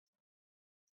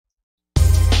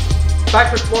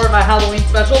Back for more of my Halloween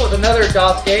special with another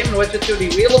DOS game in which it's going to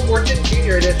be Wheel of Fortune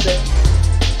Junior Edition.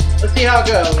 Let's see how it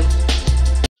goes.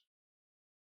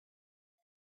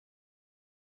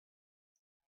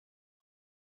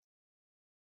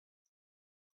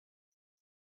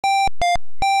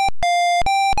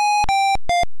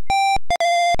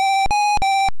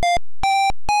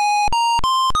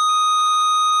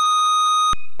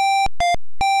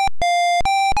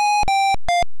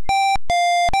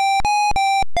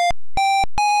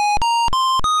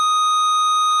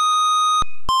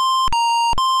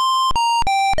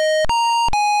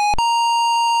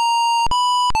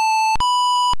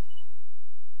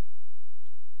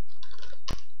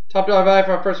 Top dollar value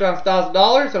for our first round is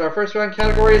 $1,000, and our first round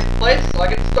category is place, so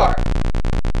I can start.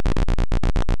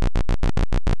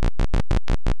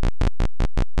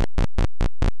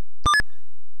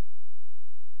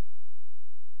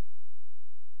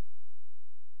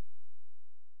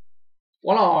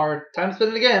 One R. Time to spin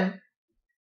it again.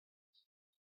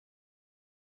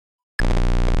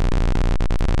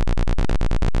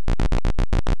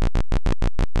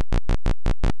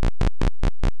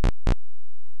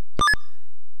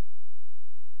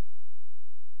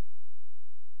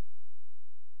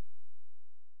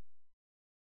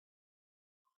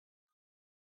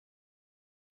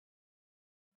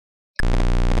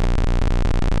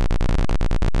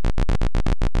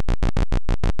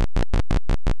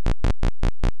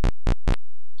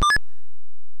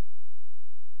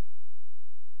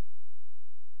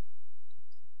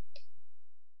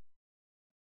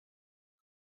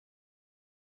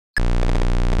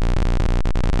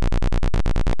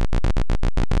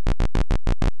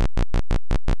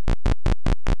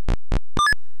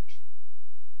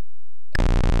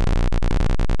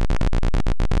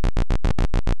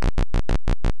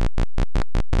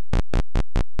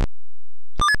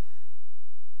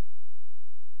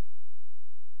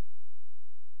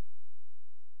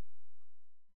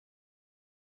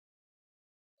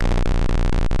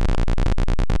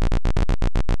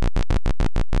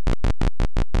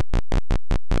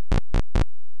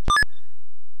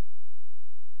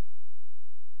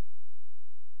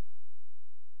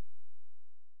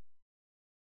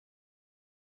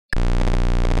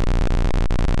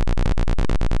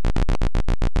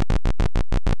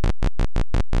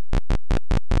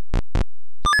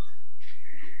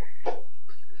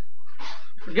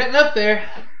 We're getting up there.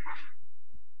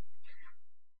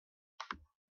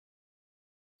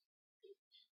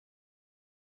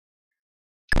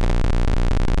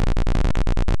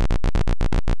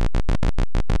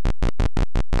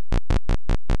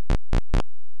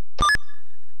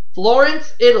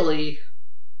 Florence, Italy.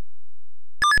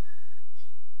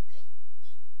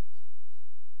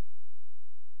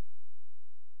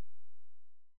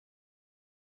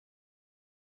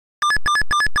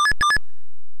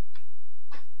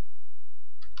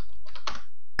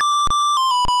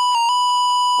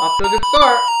 Off to a good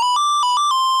start.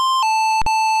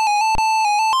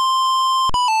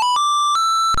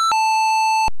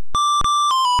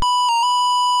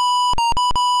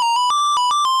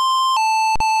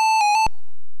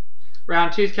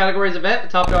 Round 2's categories event. The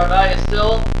top dollar value is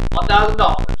still $1,000.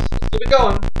 Let's keep it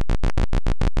going.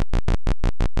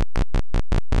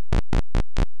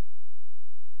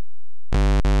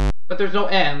 But there's no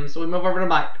M, so we move over to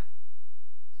Mike.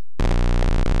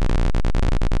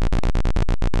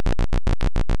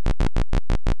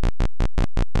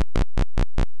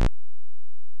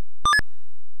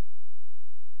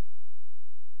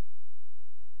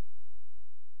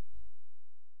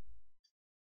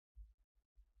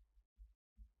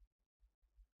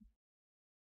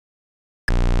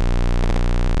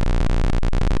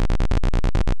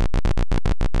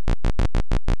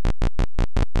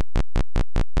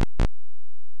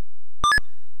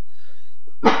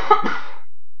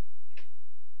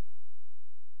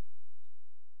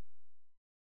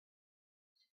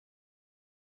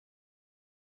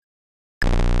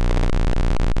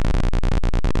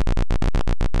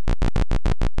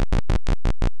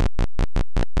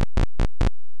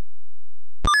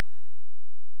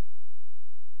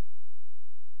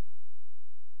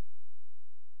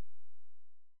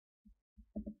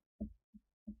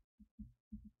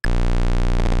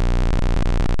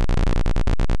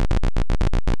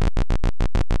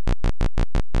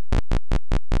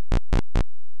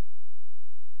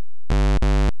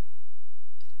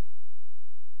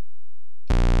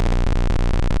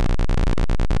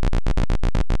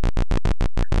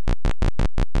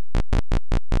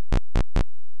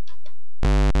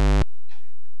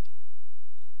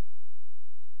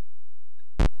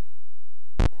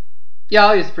 Yeah,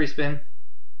 I'll use the free spin.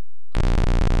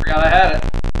 Forgot I had it.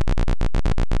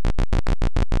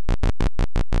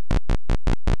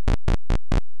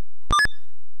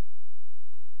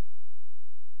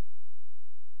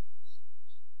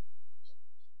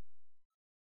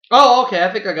 Okay,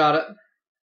 I think I got it.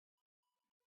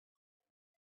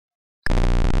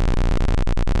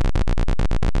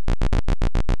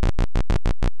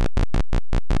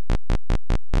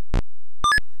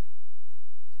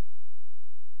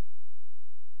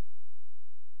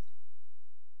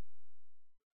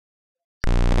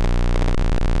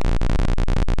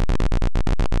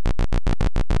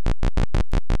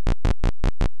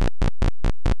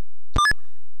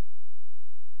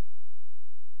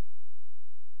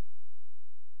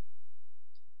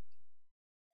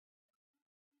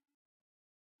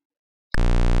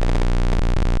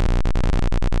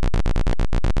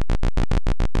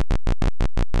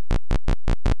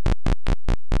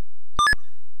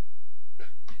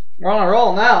 We're on a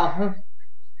roll now.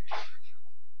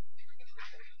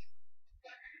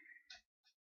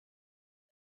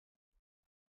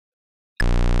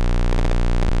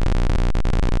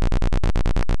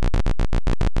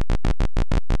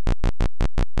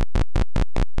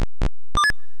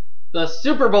 The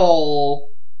Super Bowl.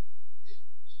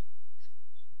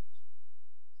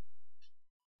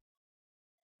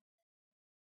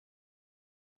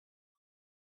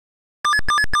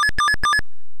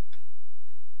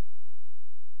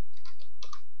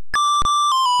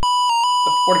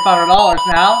 $4,500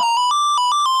 now.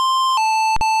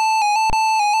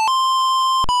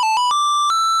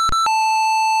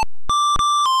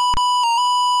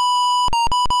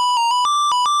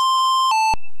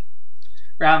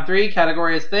 Round 3,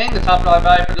 category is thing. The top dollar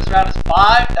value for this round is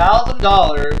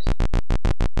 $5,000.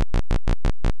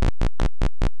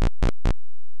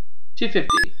 $250.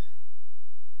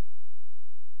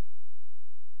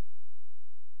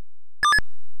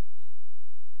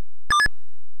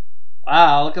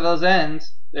 Wow, look at those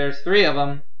ends. There's 3 of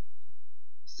them.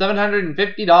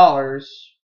 $750.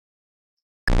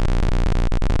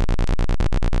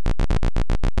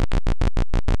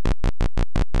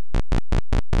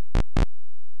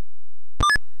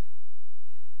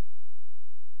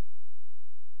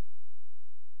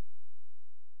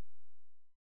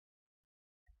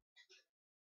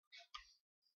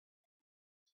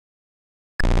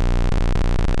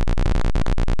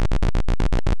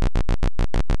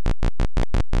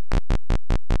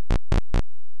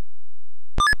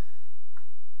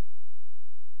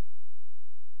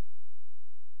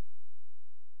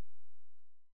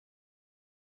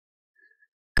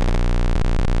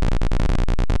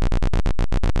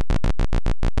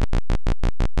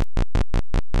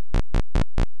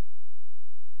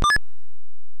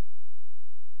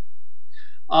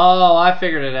 Oh, I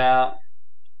figured it out.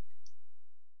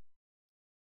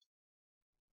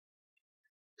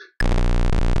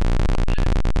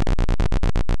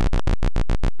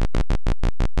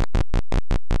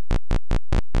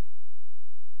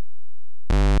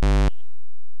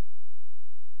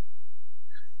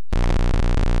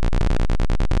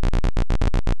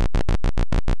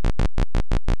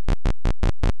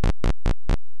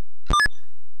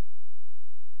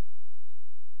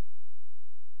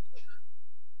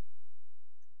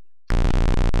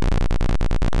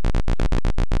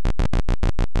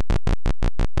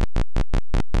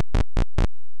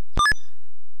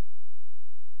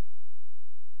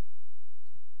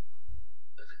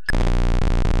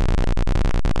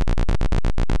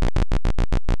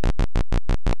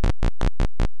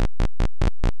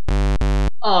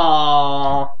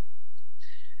 Aww.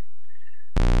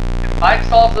 If Mike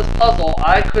solves this puzzle,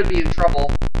 I could be in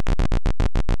trouble.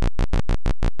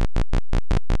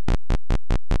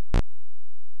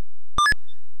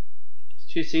 There's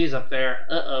 2 C's up there.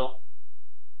 Uh-oh.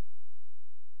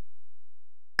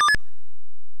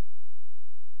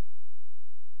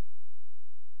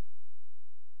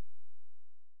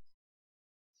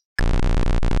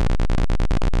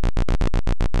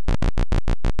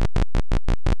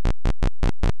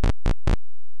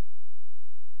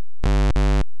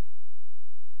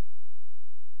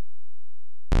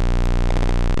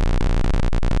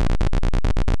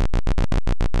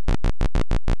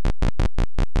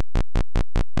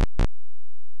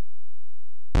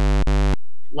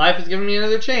 Life is giving me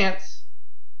another chance.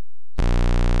 Come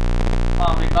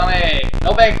on, big money.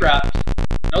 No bankrupt.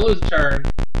 No lose a turn.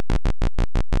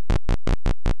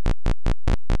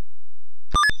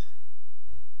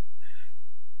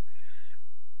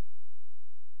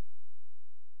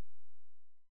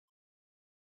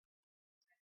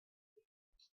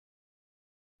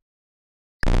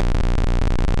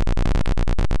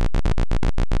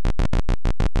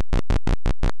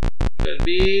 Should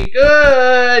be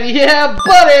good. Yeah,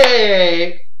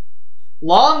 buddy.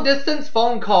 Long distance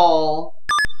phone call.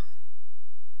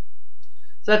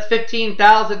 So that's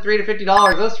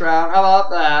 $15,350 this round. How about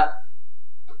that?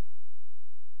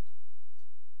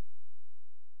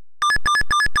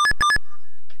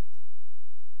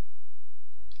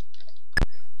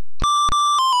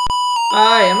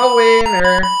 I am a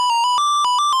winner.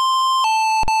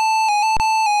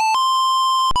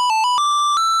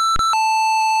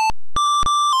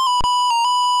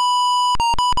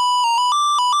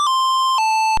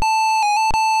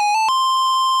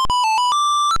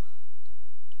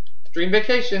 Dream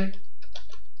Vacation.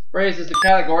 Phrase is the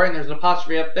category, and there's an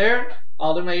apostrophe up there.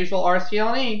 I'll do my usual RC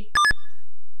on E.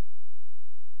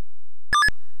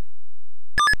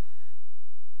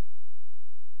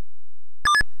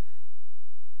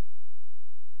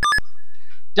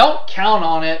 Don't count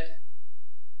on it.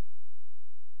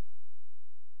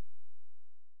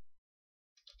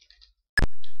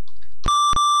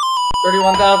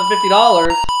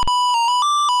 $31,050.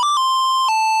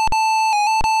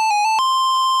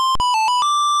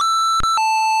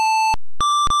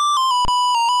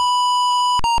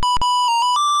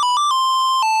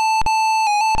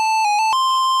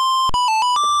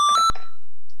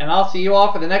 And I'll see you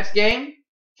all for the next game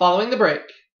following the break.